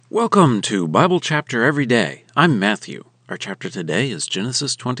Welcome to Bible Chapter Every Day. I'm Matthew. Our chapter today is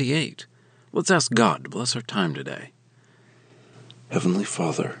Genesis 28. Let's ask God to bless our time today. Heavenly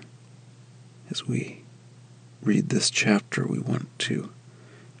Father, as we read this chapter, we want to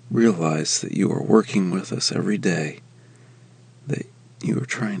realize that you are working with us every day, that you are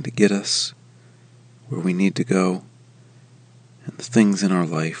trying to get us where we need to go, and the things in our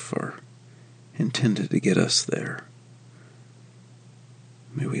life are intended to get us there.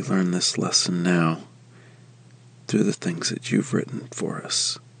 May we learn this lesson now through the things that you've written for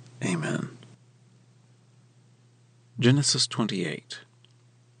us. Amen. Genesis 28.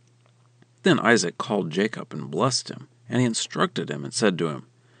 Then Isaac called Jacob and blessed him, and he instructed him and said to him,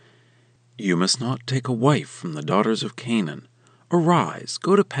 "You must not take a wife from the daughters of Canaan. Arise,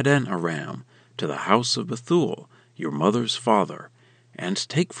 go to Padan Aram, to the house of Bethuel, your mother's father, and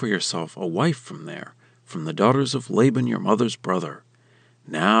take for yourself a wife from there, from the daughters of Laban your mother's brother.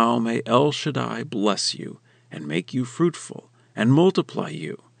 Now may El Shaddai bless you, and make you fruitful, and multiply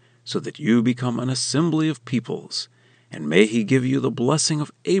you, so that you become an assembly of peoples, and may he give you the blessing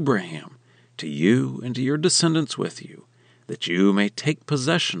of Abraham, to you and to your descendants with you, that you may take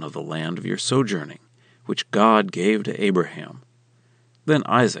possession of the land of your sojourning, which God gave to Abraham." Then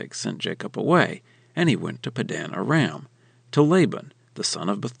Isaac sent Jacob away, and he went to Padan Aram, to Laban, the son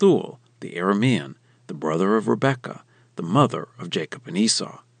of Bethuel, the Aramean, the brother of Rebekah, the mother of Jacob and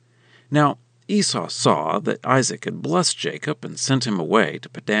Esau. Now Esau saw that Isaac had blessed Jacob and sent him away to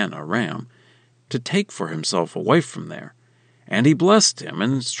Padan Aram to take for himself a wife from there. And he blessed him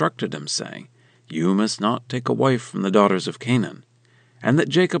and instructed him, saying, "You must not take a wife from the daughters of Canaan." And that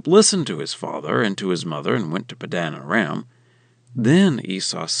Jacob listened to his father and to his mother and went to Padan Aram. Then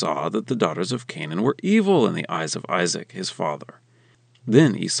Esau saw that the daughters of Canaan were evil in the eyes of Isaac his father.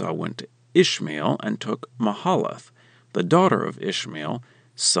 Then Esau went to Ishmael and took Mahalath, the daughter of Ishmael,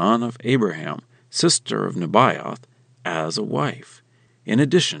 son of Abraham, sister of Nebaioth, as a wife, in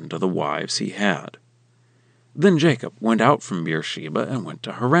addition to the wives he had. Then Jacob went out from Beersheba and went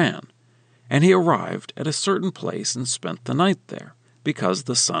to Haran. And he arrived at a certain place and spent the night there, because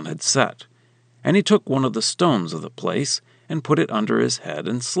the sun had set. And he took one of the stones of the place and put it under his head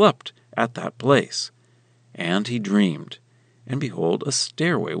and slept at that place. And he dreamed, and behold, a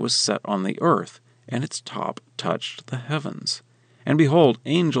stairway was set on the earth, and its top touched the heavens. And behold,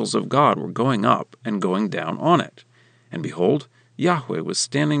 angels of God were going up and going down on it. And behold, Yahweh was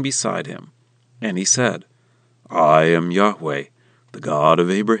standing beside him. And he said, "I am Yahweh, the God of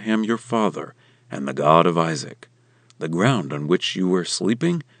Abraham your father, and the God of Isaac. The ground on which you were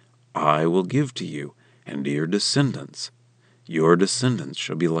sleeping I will give to you and to your descendants. Your descendants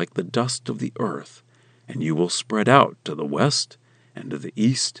shall be like the dust of the earth, and you will spread out to the west, and to the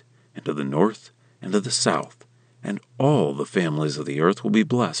east, and to the north, and to the south, and all the families of the earth will be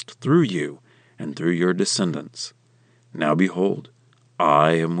blessed through you and through your descendants. Now behold,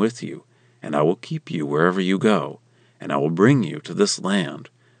 I am with you, and I will keep you wherever you go, and I will bring you to this land,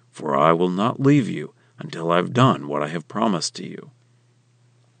 for I will not leave you until I have done what I have promised to you."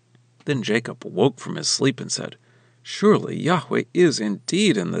 Then Jacob awoke from his sleep and said, "Surely Yahweh is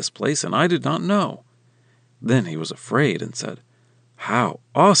indeed in this place, and I did not know." Then he was afraid and said, "How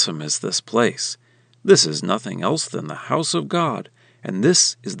awesome is this place! This is nothing else than the house of God, and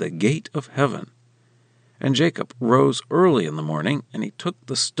this is the gate of heaven." And Jacob rose early in the morning, and he took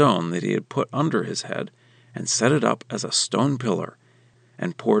the stone that he had put under his head, and set it up as a stone pillar,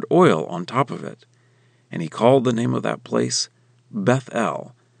 and poured oil on top of it. And he called the name of that place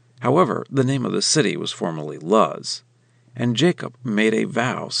Beth-el. However, the name of the city was formerly Luz. And Jacob made a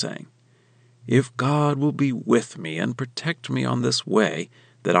vow, saying, "If God will be with me and protect me on this way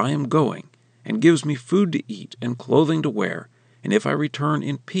that I am going, and gives me food to eat and clothing to wear, and if I return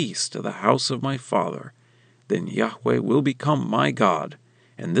in peace to the house of my father, then Yahweh will become my God,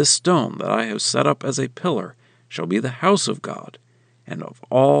 and this stone that I have set up as a pillar shall be the house of God, and of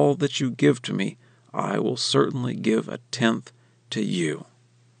all that you give to me I will certainly give a tenth to you."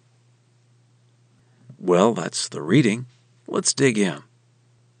 Well, that's the reading. Let's dig in.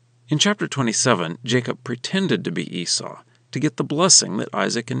 In chapter 27, Jacob pretended to be Esau to get the blessing that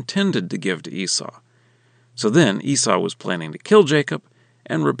Isaac intended to give to Esau. So then Esau was planning to kill Jacob,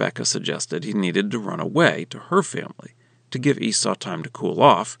 and Rebekah suggested he needed to run away to her family to give Esau time to cool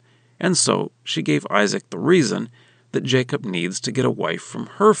off, and so she gave Isaac the reason that Jacob needs to get a wife from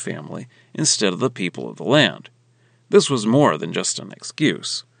her family instead of the people of the land. This was more than just an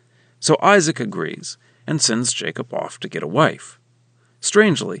excuse. So Isaac agrees and sends Jacob off to get a wife.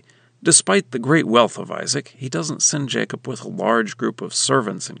 Strangely, despite the great wealth of Isaac, he doesn't send Jacob with a large group of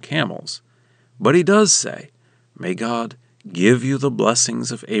servants and camels. But he does say, "May God give you the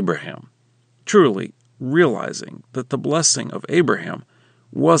blessings of Abraham, truly realizing that the blessing of Abraham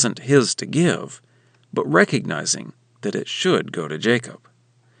wasn't his to give, but recognizing that it should go to Jacob.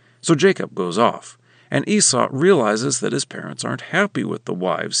 So Jacob goes off, and Esau realizes that his parents aren't happy with the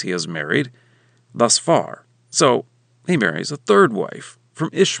wives he has married thus far, so he marries a third wife from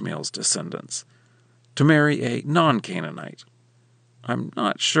Ishmael's descendants to marry a non-Canaanite. I'm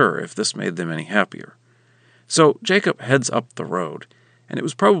not sure if this made them any happier. So Jacob heads up the road, and it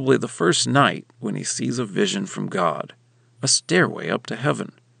was probably the first night when he sees a vision from God, a stairway up to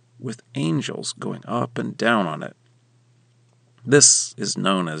heaven, with angels going up and down on it. This is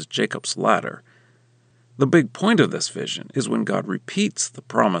known as Jacob's ladder. The big point of this vision is when God repeats the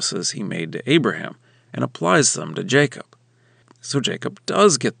promises he made to Abraham and applies them to Jacob. So Jacob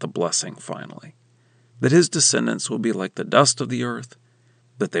does get the blessing finally, that his descendants will be like the dust of the earth,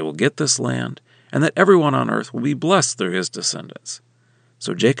 that they will get this land, and that everyone on earth will be blessed through his descendants.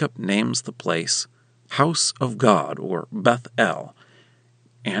 So Jacob names the place House of God, or Beth-el,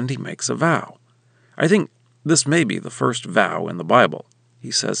 and he makes a vow. I think this may be the first vow in the Bible. He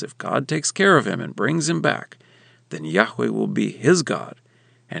says if God takes care of him and brings him back, then Yahweh will be his God,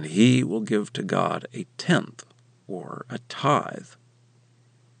 and he will give to God a tenth, or a tithe.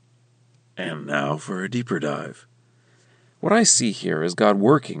 And now for a deeper dive. What I see here is God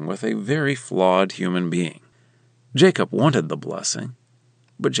working with a very flawed human being. Jacob wanted the blessing,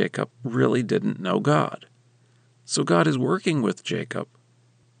 but Jacob really didn't know God. So God is working with Jacob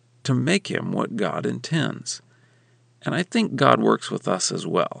to make him what God intends. And I think God works with us as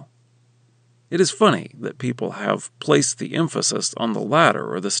well. It is funny that people have placed the emphasis on the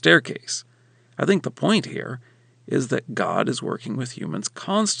ladder or the staircase. I think the point here is that God is working with humans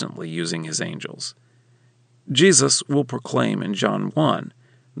constantly using his angels. Jesus will proclaim in John 1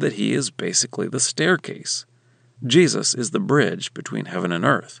 that he is basically the staircase. Jesus is the bridge between heaven and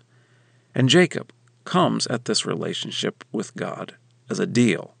earth. And Jacob comes at this relationship with God as a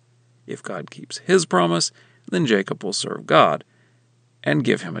deal. If God keeps his promise, then Jacob will serve God and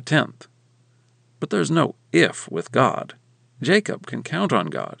give him a tenth. But there's no if with God. Jacob can count on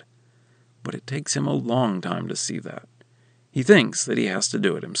God, but it takes him a long time to see that. He thinks that he has to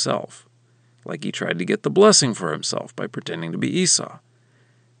do it himself, like he tried to get the blessing for himself by pretending to be Esau.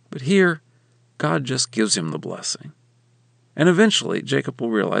 But here, God just gives him the blessing. And eventually, Jacob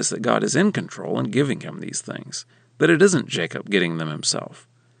will realize that God is in control and giving him these things, that it isn't Jacob getting them himself.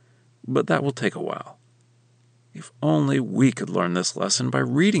 But that will take a while. If only we could learn this lesson by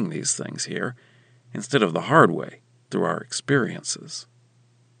reading these things here, instead of the hard way, through our experiences.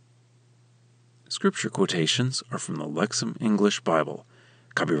 Scripture quotations are from the Lexham English Bible.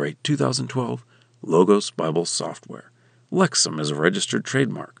 Copyright 2012, Logos Bible Software. Lexham is a registered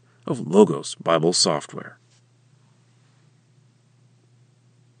trademark of Logos Bible Software.